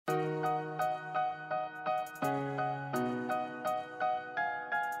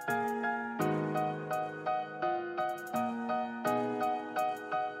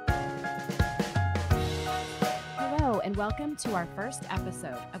Welcome to our first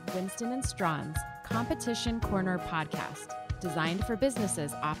episode of Winston and Strawn's Competition Corner podcast, designed for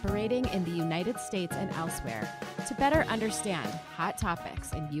businesses operating in the United States and elsewhere to better understand hot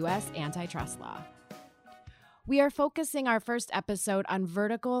topics in U.S. antitrust law. We are focusing our first episode on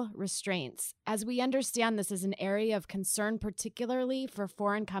vertical restraints, as we understand this is an area of concern, particularly for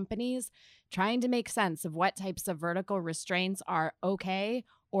foreign companies trying to make sense of what types of vertical restraints are okay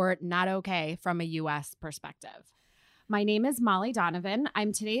or not okay from a U.S. perspective. My name is Molly Donovan.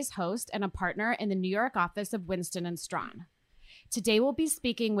 I'm today's host and a partner in the New York office of Winston and Strawn. Today we'll be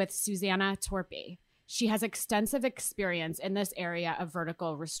speaking with Susanna Torpey. She has extensive experience in this area of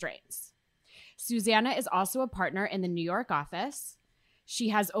vertical restraints. Susanna is also a partner in the New York office. She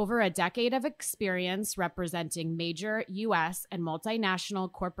has over a decade of experience representing major U.S. and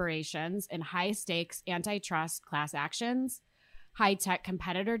multinational corporations in high-stakes antitrust class actions, high-tech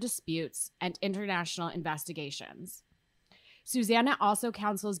competitor disputes, and international investigations. Susanna also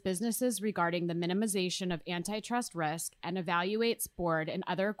counsels businesses regarding the minimization of antitrust risk and evaluates board and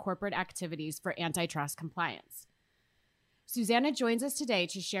other corporate activities for antitrust compliance. Susanna joins us today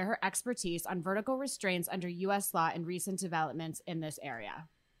to share her expertise on vertical restraints under U.S. law and recent developments in this area.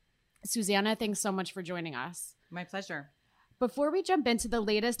 Susanna, thanks so much for joining us. My pleasure. Before we jump into the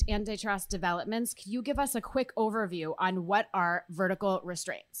latest antitrust developments, could you give us a quick overview on what are vertical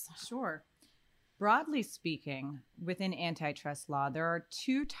restraints? Sure. Broadly speaking, within antitrust law, there are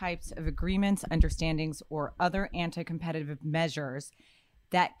two types of agreements, understandings, or other anti-competitive measures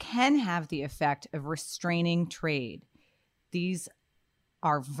that can have the effect of restraining trade. These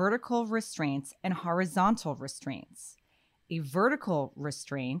are vertical restraints and horizontal restraints. A vertical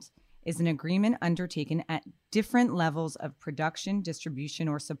restraint is an agreement undertaken at different levels of production, distribution,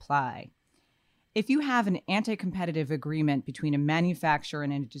 or supply. If you have an anti-competitive agreement between a manufacturer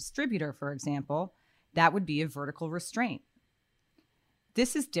and a distributor, for example, that would be a vertical restraint.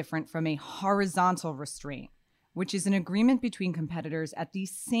 This is different from a horizontal restraint, which is an agreement between competitors at the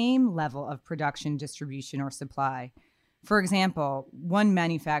same level of production, distribution, or supply. For example, one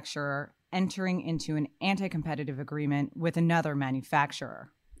manufacturer entering into an anti-competitive agreement with another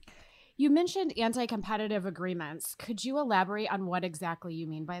manufacturer. You mentioned anti-competitive agreements. Could you elaborate on what exactly you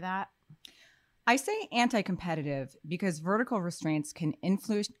mean by that? I say anti-competitive because vertical restraints can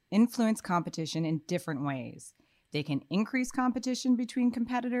influence competition in different ways. They can increase competition between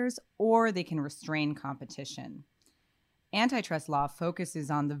competitors, or they can restrain competition. Antitrust law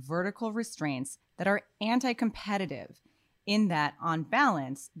focuses on the vertical restraints that are anti-competitive, in that, on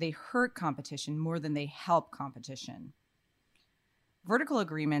balance, they hurt competition more than they help competition. Vertical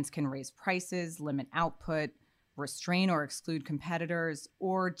agreements can raise prices, limit output, restrain or exclude competitors,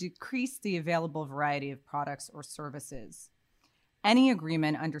 or decrease the available variety of products or services. Any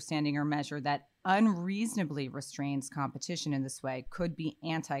agreement, understanding, or measure that unreasonably restrains competition in this way could be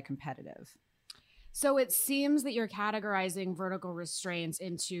anti-competitive. So it seems that you're categorizing vertical restraints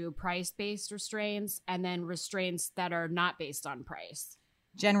into price-based restraints and then restraints that are not based on price.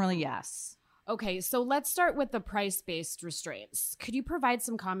 Generally, yes. Okay, so let's start with the price-based restraints. Could you provide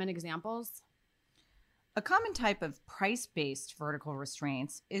some common examples? A common type of price-based vertical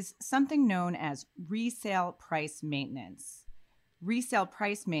restraints is something known as resale price maintenance. Resale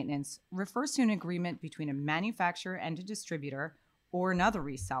price maintenance refers to an agreement between a manufacturer and a distributor or another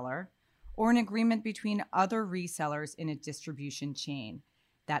reseller, or an agreement between other resellers in a distribution chain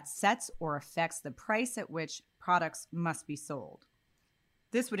that sets or affects the price at which products must be sold.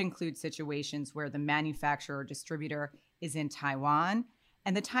 This would include situations where the manufacturer or distributor is in Taiwan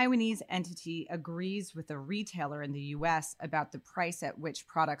and the Taiwanese entity agrees with a retailer in the U.S. about the price at which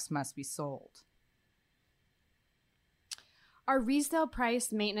products must be sold. Are resale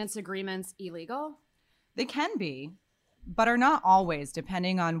price maintenance agreements illegal? They can be, but are not always,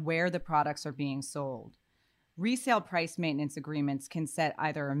 depending on where the products are being sold. Resale price maintenance agreements can set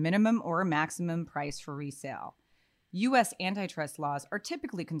either a minimum or a maximum price for resale. U.S. antitrust laws are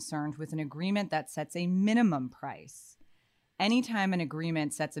typically concerned with an agreement that sets a minimum price. Anytime an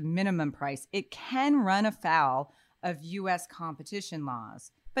agreement sets a minimum price, it can run afoul of U.S. competition laws,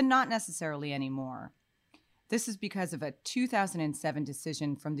 but not necessarily anymore. This is because of a 2007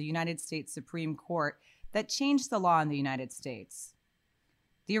 decision from the United States Supreme Court that changed the law in the United States.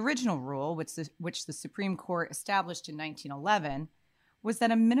 The original rule, which the Supreme Court established in 1911, was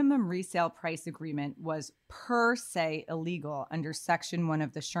that a minimum resale price agreement was per se illegal under Section 1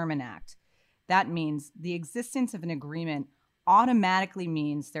 of the Sherman Act. That means the existence of an agreement automatically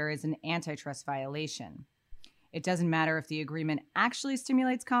means there is an antitrust violation. It doesn't matter if the agreement actually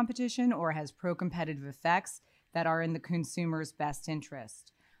stimulates competition or has pro-competitive effects that are in the consumer's best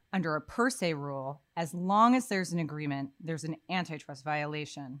interest. Under a per se rule, as long as there's an agreement, there's an antitrust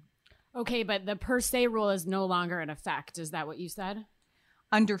violation. Okay, but the per se rule is no longer in effect. Is that what you said?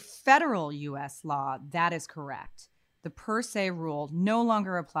 Under federal U.S. law, that is correct. The per se rule no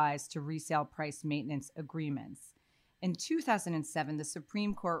longer applies to resale price maintenance agreements. In 2007, the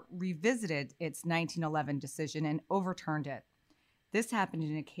Supreme Court revisited its 1911 decision and overturned it. This happened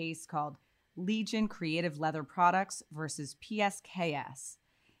in a case called Legion Creative Leather Products versus PSKS.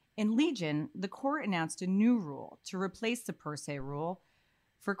 In Legion, the court announced a new rule to replace the per se rule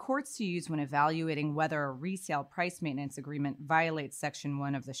for courts to use when evaluating whether a resale price maintenance agreement violates Section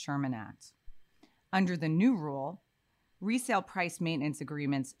 1 of the Sherman Act. Under the new rule, resale price maintenance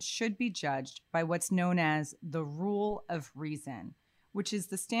agreements should be judged by what's known as the rule of reason, which is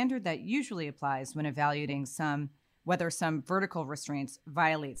the standard that usually applies when evaluating whether some vertical restraints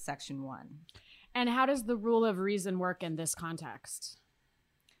violate Section 1. And how does the rule of reason work in this context?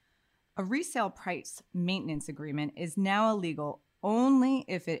 A resale price maintenance agreement is now illegal only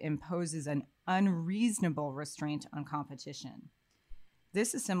if it imposes an unreasonable restraint on competition.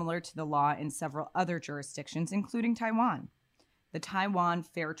 This is similar to the law in several other jurisdictions, including Taiwan. The Taiwan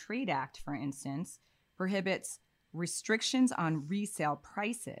Fair Trade Act, for instance, prohibits restrictions on resale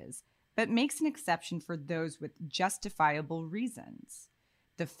prices, but makes an exception for those with justifiable reasons.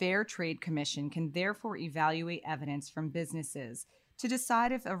 The Fair Trade Commission can therefore evaluate evidence from businesses to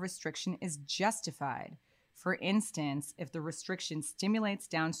decide if a restriction is justified. For instance, if the restriction stimulates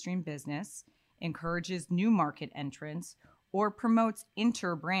downstream business, encourages new market entrants, or promotes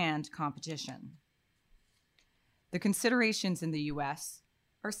inter-brand competition. The considerations in the U.S.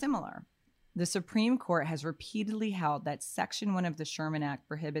 are similar. The Supreme Court has repeatedly held that Section 1 of the Sherman Act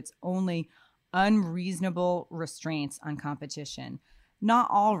prohibits only unreasonable restraints on competition, not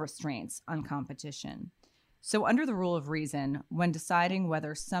all restraints on competition. So under the rule of reason, when deciding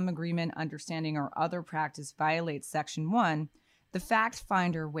whether some agreement, understanding, or other practice violates Section 1, the fact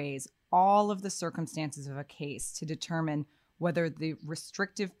finder weighs all of the circumstances of a case to determine whether the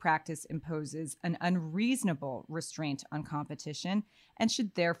restrictive practice imposes an unreasonable restraint on competition and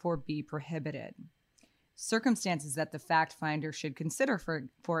should therefore be prohibited. Circumstances that the fact finder should consider,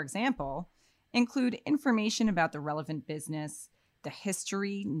 for example, include information about the relevant business, the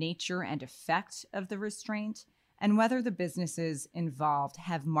history, nature, and effect of the restraint, and whether the businesses involved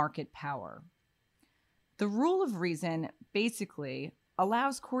have market power. The rule of reason basically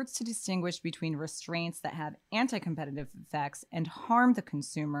allows courts to distinguish between restraints that have anti-competitive effects and harm the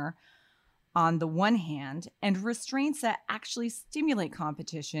consumer on the one hand, and restraints that actually stimulate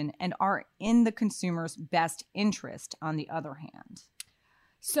competition and are in the consumer's best interest on the other hand.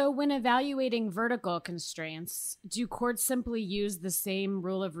 So when evaluating vertical constraints, do courts simply use the same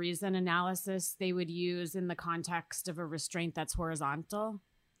rule of reason analysis they would use in the context of a restraint that's horizontal?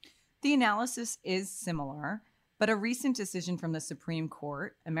 The analysis is similar, but a recent decision from the Supreme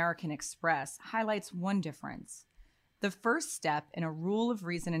Court, American Express, highlights one difference. The first step in a rule of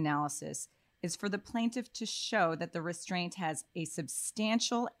reason analysis is for the plaintiff to show that the restraint has a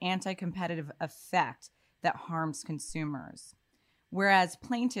substantial anti-competitive effect that harms consumers. Whereas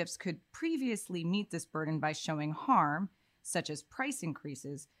plaintiffs could previously meet this burden by showing harm, such as price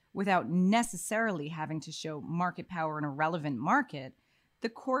increases, without necessarily having to show market power in a relevant market, the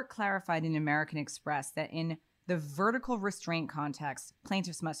court clarified in American Express that in the vertical restraint context,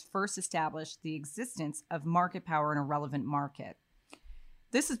 plaintiffs must first establish the existence of market power in a relevant market.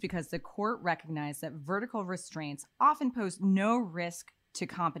 This is because the court recognized that vertical restraints often pose no risk to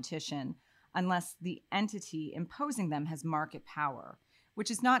competition unless the entity imposing them has market power,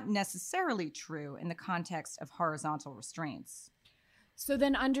 which is not necessarily true in the context of horizontal restraints. So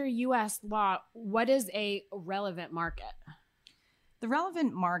then under U.S. law, what is a relevant market? The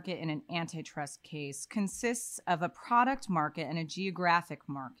relevant market in an antitrust case consists of a product market and a geographic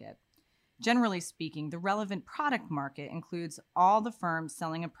market. Generally speaking, the relevant product market includes all the firms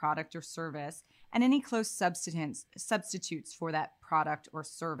selling a product or service and any close substitutes for that product or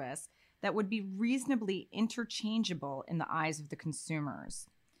service that would be reasonably interchangeable in the eyes of the consumers.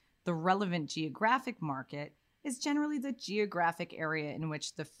 The relevant geographic market is generally the geographic area in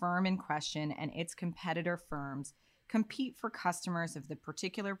which the firm in question and its competitor firms compete for customers of the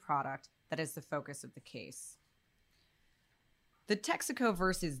particular product that is the focus of the case. The Texaco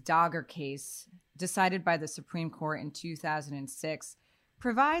versus Dogger case, decided by the Supreme Court in 2006,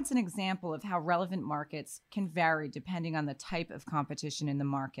 provides an example of how relevant markets can vary depending on the type of competition in the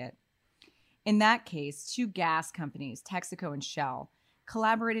market. In that case, two gas companies, Texaco and Shell,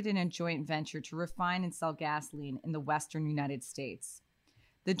 collaborated in a joint venture to refine and sell gasoline in the western United States.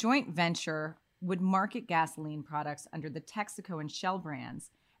 The joint venture would market gasoline products under the Texaco and Shell brands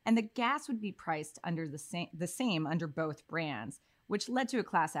and the gas would be priced under the same under both brands, which led to a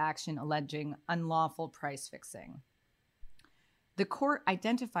class action alleging unlawful price fixing. The court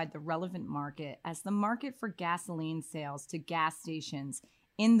identified the relevant market as the market for gasoline sales to gas stations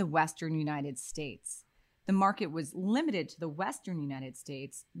in the western United States. The market was limited to the western United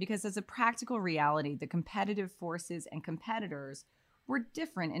States because, as a practical reality, the competitive forces and competitors were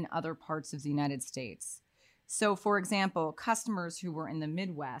different in other parts of the United States. So, for example, customers who were in the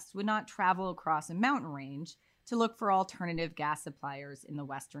Midwest would not travel across a mountain range to look for alternative gas suppliers in the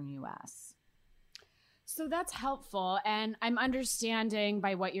western U.S. So that's helpful. And I'm understanding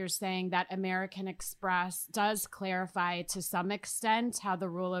by what you're saying that American Express does clarify to some extent how the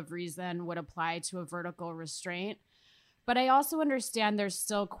rule of reason would apply to a vertical restraint. But I also understand there's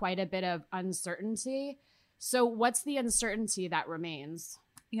still quite a bit of uncertainty. So what's the uncertainty that remains?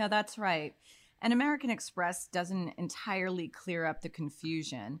 Yeah, that's right. And American Express doesn't entirely clear up the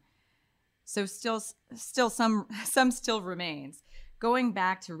confusion. So still some still remains. Going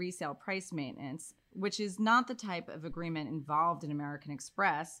back to resale price maintenance, which is not the type of agreement involved in American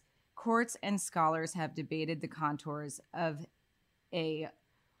Express, courts and scholars have debated the contours of a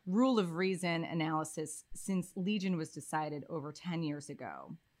rule of reason analysis since Legion was decided over 10 years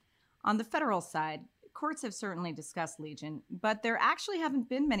ago. On the federal side, courts have certainly discussed Legion, but there actually haven't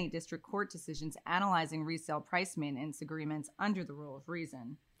been many district court decisions analyzing resale price maintenance agreements under the rule of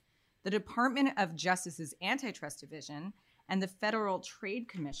reason. The Department of Justice's Antitrust Division and the Federal Trade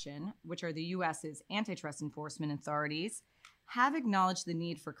Commission, which are the U.S.'s antitrust enforcement authorities, have acknowledged the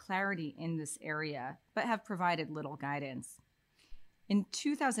need for clarity in this area, but have provided little guidance. In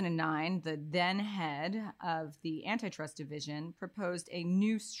 2009, the then head of the Antitrust Division proposed a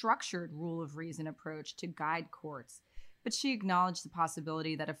new structured rule of reason approach to guide courts, but she acknowledged the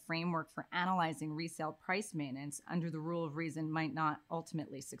possibility that a framework for analyzing resale price maintenance under the rule of reason might not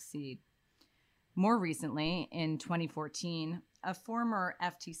ultimately succeed. More recently, in 2014, a former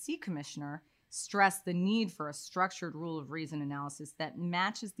FTC commissioner stressed the need for a structured rule of reason analysis that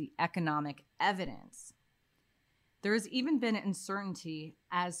matches the economic evidence. There has even been uncertainty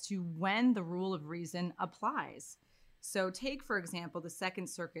as to when the rule of reason applies. So take, for example, the Second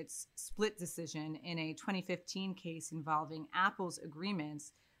Circuit's split decision in a 2015 case involving Apple's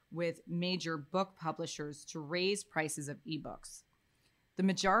agreements with major book publishers to raise prices of ebooks. The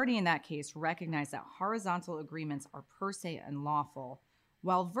majority in that case recognized that horizontal agreements are per se unlawful,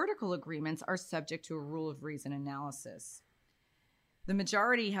 while vertical agreements are subject to a rule of reason analysis. The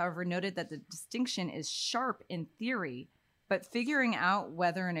majority, however, noted that the distinction is sharp in theory, but figuring out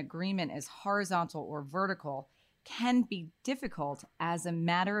whether an agreement is horizontal or vertical can be difficult as a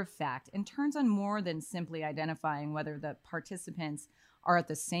matter of fact and turns on more than simply identifying whether the participants are at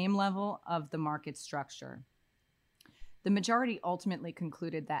the same level of the market structure. The majority ultimately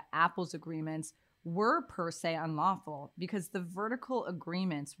concluded that Apple's agreements were per se unlawful because the vertical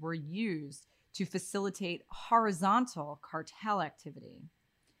agreements were used to facilitate horizontal cartel activity.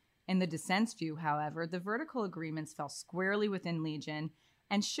 In the dissent's view, however, the vertical agreements fell squarely within Legion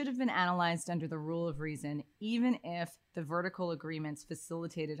and should have been analyzed under the rule of reason, even if the vertical agreements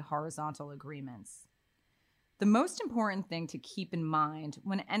facilitated horizontal agreements. The most important thing to keep in mind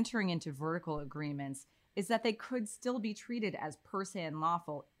when entering into vertical agreements is that they could still be treated as per se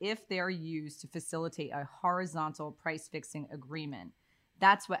unlawful if they are used to facilitate a horizontal price-fixing agreement.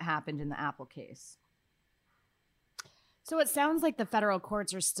 That's what happened in the Apple case. So it sounds like the federal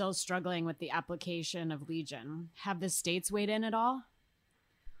courts are still struggling with the application of Legion. Have the states weighed in at all?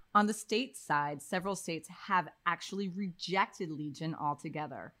 On the state side, several states have actually rejected Legion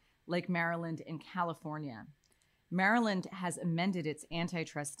altogether, like Maryland and California. Maryland has amended its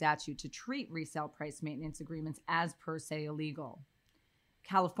antitrust statute to treat resale price maintenance agreements as per se illegal.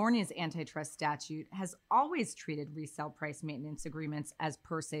 California's antitrust statute has always treated resale price maintenance agreements as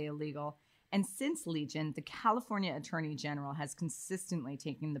per se illegal, and since Legion, the California Attorney General has consistently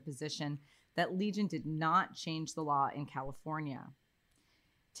taken the position that Legion did not change the law in California.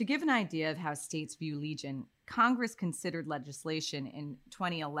 To give an idea of how states view Legion, Congress considered legislation in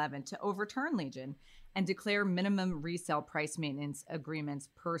 2011 to overturn Legion and declare minimum resale price maintenance agreements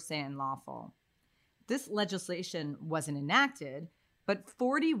per se unlawful. This legislation wasn't enacted, but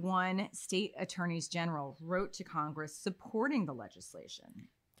 41 state attorneys general wrote to Congress supporting the legislation.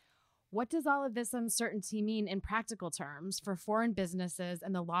 What does all of this uncertainty mean in practical terms for foreign businesses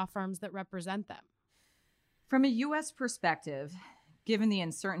and the law firms that represent them? From a U.S. perspective, given the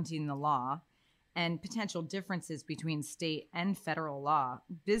uncertainty in the law and potential differences between state and federal law,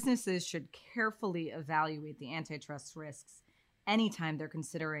 businesses should carefully evaluate the antitrust risks anytime they're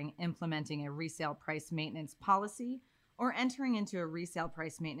considering implementing a resale price maintenance policy or entering into a resale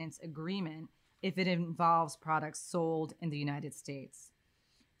price maintenance agreement if it involves products sold in the United States.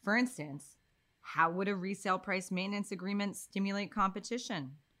 For instance, how would a resale price maintenance agreement stimulate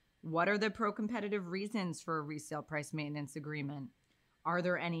competition? What are the pro-competitive reasons for a resale price maintenance agreement? Are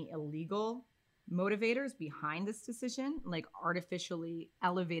there any illegal motivators behind this decision, like artificially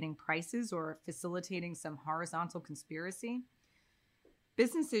elevating prices or facilitating some horizontal conspiracy?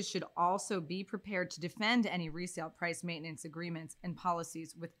 Businesses should also be prepared to defend any resale price maintenance agreements and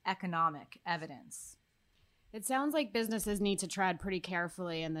policies with economic evidence. It sounds like businesses need to tread pretty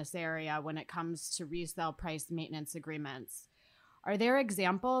carefully in this area when it comes to resale price maintenance agreements. Are there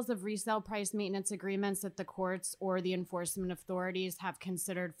examples of resale price maintenance agreements that the courts or the enforcement authorities have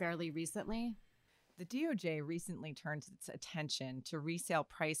considered fairly recently? The DOJ recently turned its attention to resale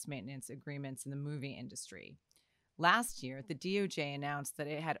price maintenance agreements in the movie industry. Last year, the DOJ announced that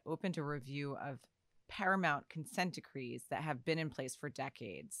it had opened a review of Paramount consent decrees that have been in place for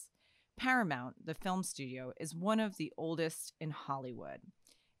decades. Paramount, the film studio, is one of the oldest in Hollywood.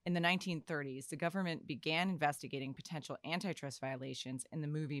 In the 1930s, the government began investigating potential antitrust violations in the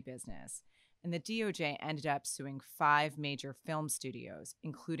movie business, and the DOJ ended up suing 5 major film studios,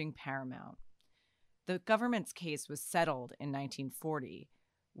 including Paramount. The government's case was settled in 1940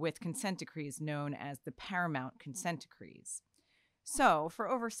 with consent decrees known as the Paramount Consent Decrees. So, for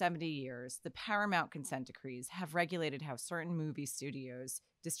over 70 years, the Paramount Consent Decrees have regulated how certain movie studios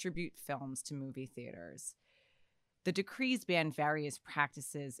distribute films to movie theaters. The decrees ban various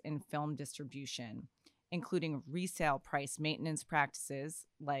practices in film distribution, including resale price maintenance practices,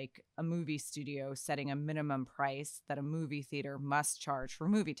 like a movie studio setting a minimum price that a movie theater must charge for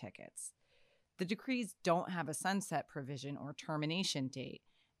movie tickets. The decrees don't have a sunset provision or termination date,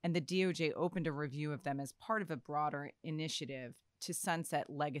 and the DOJ opened a review of them as part of a broader initiative to sunset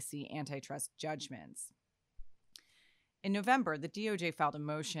legacy antitrust judgments. In November, the DOJ filed a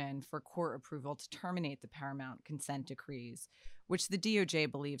motion for court approval to terminate the Paramount consent decrees, which the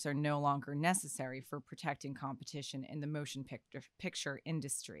DOJ believes are no longer necessary for protecting competition in the motion picture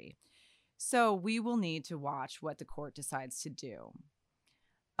industry. So we will need to watch what the court decides to do.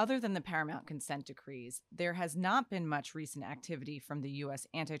 Other than the Paramount consent decrees, there has not been much recent activity from the U.S.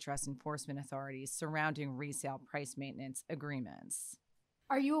 antitrust enforcement authorities surrounding resale price maintenance agreements.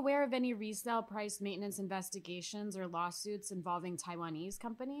 Are you aware of any resale price maintenance investigations or lawsuits involving Taiwanese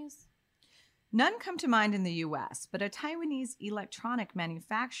companies? None come to mind in the U.S., but a Taiwanese electronic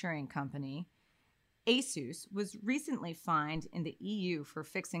manufacturing company, ASUS, was recently fined in the EU for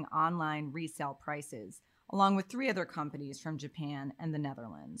fixing online resale prices, along with 3 other companies from Japan and the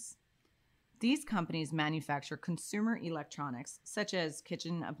Netherlands. These companies manufacture consumer electronics, such as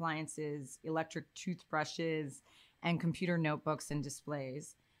kitchen appliances, electric toothbrushes, and computer notebooks and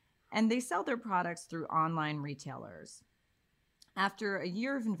displays, and they sell their products through online retailers. After a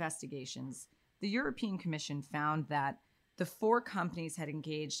year of investigations, the European Commission found that the 4 companies had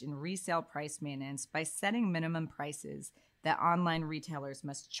engaged in resale price maintenance by setting minimum prices that online retailers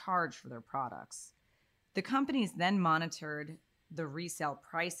must charge for their products. The companies then monitored the resale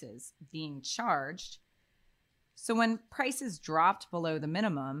prices being charged, so when prices dropped below the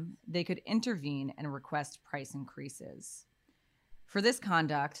minimum, they could intervene and request price increases. For this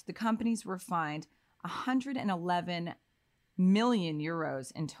conduct, the companies were fined 111 million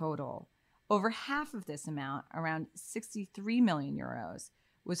euros in total. Over half of this amount, around 63 million euros,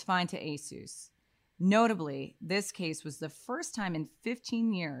 was fined to ASUS. Notably, this case was the first time in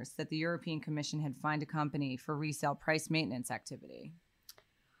 15 years that the European Commission had fined a company for resale price maintenance activity.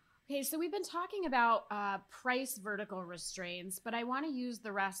 Okay, so we've been talking about price vertical restraints, but I want to use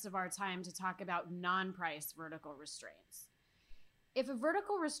the rest of our time to talk about non-price vertical restraints. If a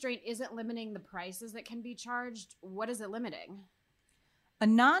vertical restraint isn't limiting the prices that can be charged, what is it limiting? A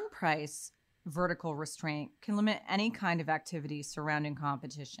non-price vertical restraint can limit any kind of activity surrounding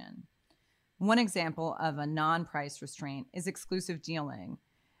competition. One example of a non-price restraint is exclusive dealing,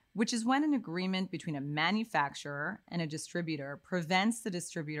 which is when an agreement between a manufacturer and a distributor prevents the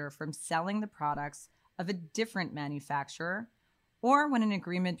distributor from selling the products of a different manufacturer, or when an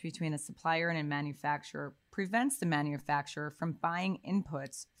agreement between a supplier and a manufacturer prevents the manufacturer from buying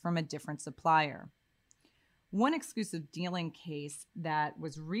inputs from a different supplier. One exclusive dealing case that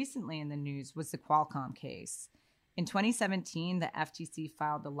was recently in the news was the Qualcomm case. In 2017, the FTC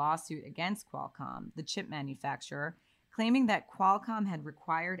filed a lawsuit against Qualcomm, the chip manufacturer, claiming that Qualcomm had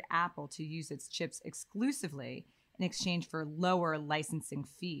required Apple to use its chips exclusively in exchange for lower licensing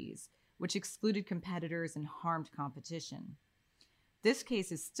fees, which excluded competitors and harmed competition. This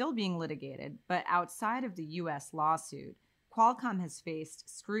case is still being litigated, but outside of the U.S. lawsuit, Qualcomm has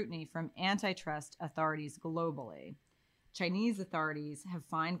faced scrutiny from antitrust authorities globally. Chinese authorities have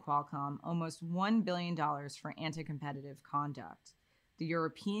fined Qualcomm almost $1 billion for anti-competitive conduct. The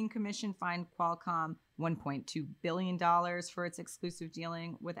European Commission fined Qualcomm $1.2 billion for its exclusive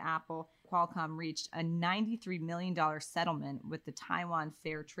dealing with Apple. Qualcomm reached a $93 million settlement with the Taiwan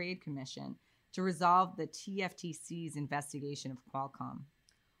Fair Trade Commission to resolve the TFTC's investigation of Qualcomm.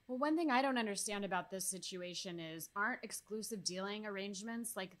 Well, one thing I don't understand about this situation is, aren't exclusive dealing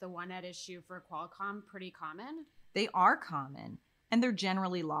arrangements like the one at issue for Qualcomm pretty common? They are common, and they're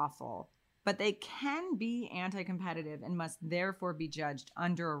generally lawful, but they can be anti-competitive and must therefore be judged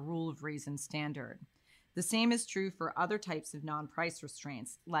under a rule of reason standard. The same is true for other types of non-price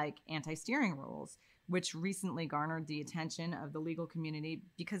restraints, like anti-steering rules, which recently garnered the attention of the legal community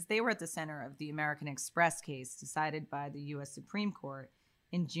because they were at the center of the American Express case decided by the U.S. Supreme Court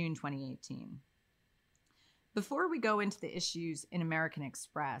in June 2018. Before we go into the issues in American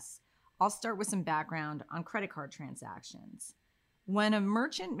Express, I'll start with some background on credit card transactions. When a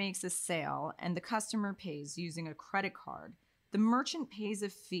merchant makes a sale and the customer pays using a credit card, the merchant pays a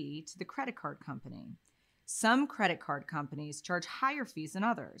fee to the credit card company. Some credit card companies charge higher fees than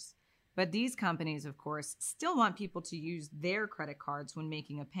others, but these companies, of course, still want people to use their credit cards when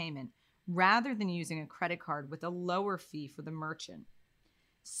making a payment, rather than using a credit card with a lower fee for the merchant.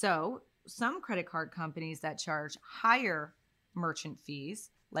 So, some credit card companies that charge higher merchant fees,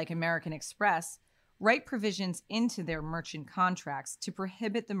 like American Express, write provisions into their merchant contracts to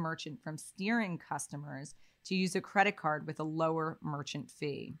prohibit the merchant from steering customers to use a credit card with a lower merchant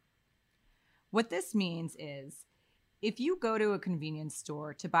fee. What this means is, if you go to a convenience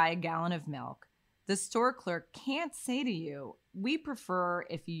store to buy a gallon of milk, the store clerk can't say to you, "We prefer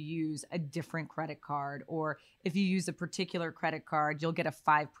if you use a different credit card," or "If you use a particular credit card, you'll get a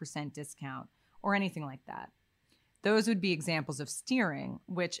 5% discount," or anything like that. Those would be examples of steering,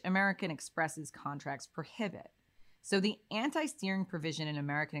 which American Express's contracts prohibit. So the anti-steering provision in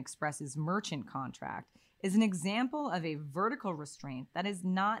American Express's merchant contract is an example of a vertical restraint that is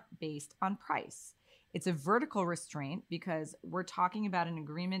not based on price. It's a vertical restraint because we're talking about an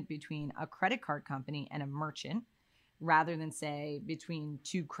agreement between a credit card company and a merchant, rather than, say, between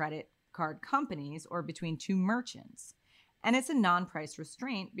two credit card companies or between two merchants. And it's a non-price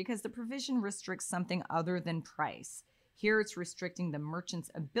restraint because the provision restricts something other than price. Here it's restricting the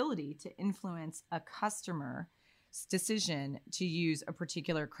merchant's ability to influence a customer's decision to use a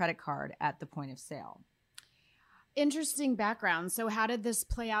particular credit card at the point of sale. Interesting background. So how did this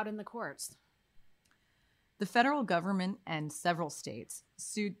play out in the courts? The federal government and several states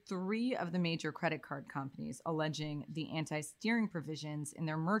sued 3 of the major credit card companies, alleging the anti-steering provisions in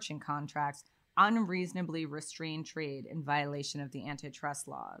their merchant contracts unreasonably restrain trade in violation of the antitrust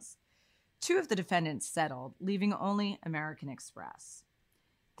laws. 2 of the defendants settled, leaving only American Express.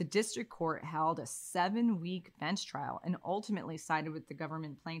 The district court held a 7-week bench trial and ultimately sided with the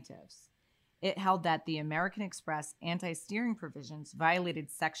government plaintiffs. It held that the American Express anti-steering provisions violated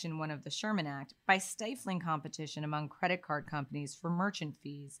Section 1 of the Sherman Act by stifling competition among credit card companies for merchant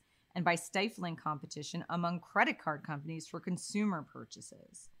fees and by stifling competition among credit card companies for consumer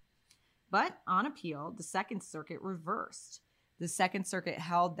purchases. But on appeal, the Second Circuit reversed. The Second Circuit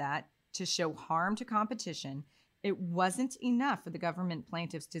held that, to show harm to competition, it wasn't enough for the government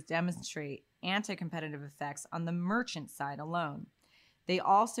plaintiffs to demonstrate anti-competitive effects on the merchant side alone. They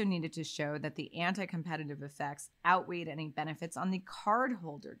also needed to show that the anti-competitive effects outweighed any benefits on the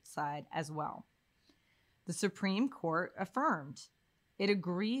cardholder side as well. The Supreme Court affirmed. It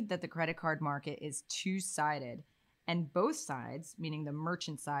agreed that the credit card market is two-sided, and both sides, meaning the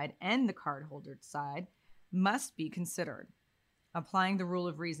merchant side and the cardholder side, must be considered. Applying the rule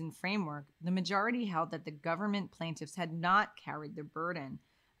of reason framework, the majority held that the government plaintiffs had not carried the burden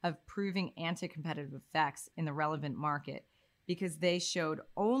of proving anti-competitive effects in the relevant market because they showed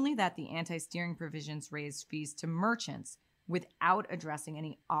only that the anti-steering provisions raised fees to merchants without addressing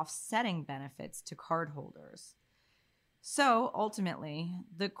any offsetting benefits to cardholders. So, ultimately,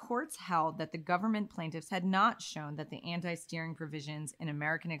 the courts held that the government plaintiffs had not shown that the anti-steering provisions in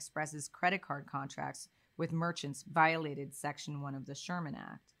American Express's credit card contracts with merchants violated Section 1 of the Sherman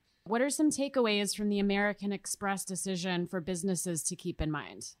Act. What are some takeaways from the American Express decision for businesses to keep in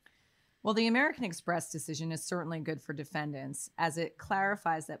mind? Well, the American Express decision is certainly good for defendants, as it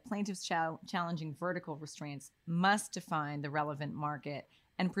clarifies that plaintiffs challenging vertical restraints must define the relevant market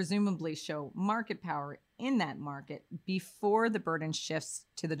and presumably show market power in that market before the burden shifts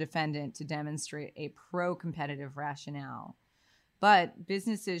to the defendant to demonstrate a pro-competitive rationale. But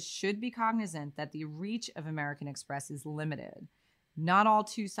businesses should be cognizant that the reach of American Express is limited. Not all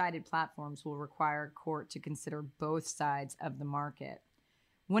two-sided platforms will require a court to consider both sides of the market.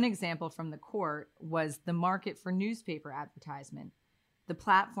 One example from the court was the market for newspaper advertisement. The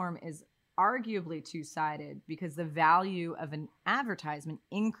platform is arguably two-sided because the value of an advertisement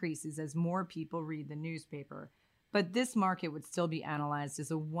increases as more people read the newspaper. But this market would still be analyzed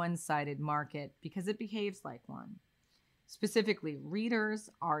as a one-sided market because it behaves like one. Specifically, readers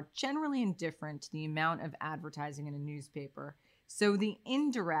are generally indifferent to the amount of advertising in a newspaper, so the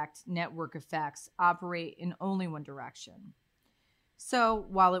indirect network effects operate in only one direction. So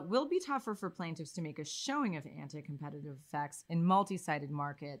while it will be tougher for plaintiffs to make a showing of anti-competitive effects in multi-sided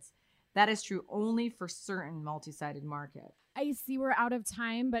markets, that is true only for certain multi-sided markets. I see we're out of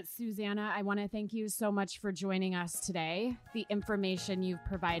time, but Susanna, I want to thank you so much for joining us today. The information you've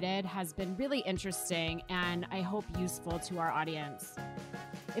provided has been really interesting and I hope useful to our audience.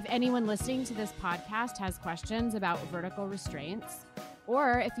 If anyone listening to this podcast has questions about vertical restraints,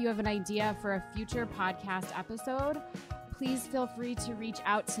 or if you have an idea for a future podcast episode, please feel free to reach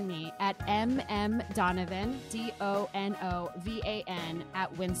out to me at mmdonovan, DONOVAN,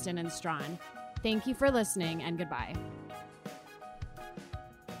 @Winston & Strawn. Thank you for listening and goodbye.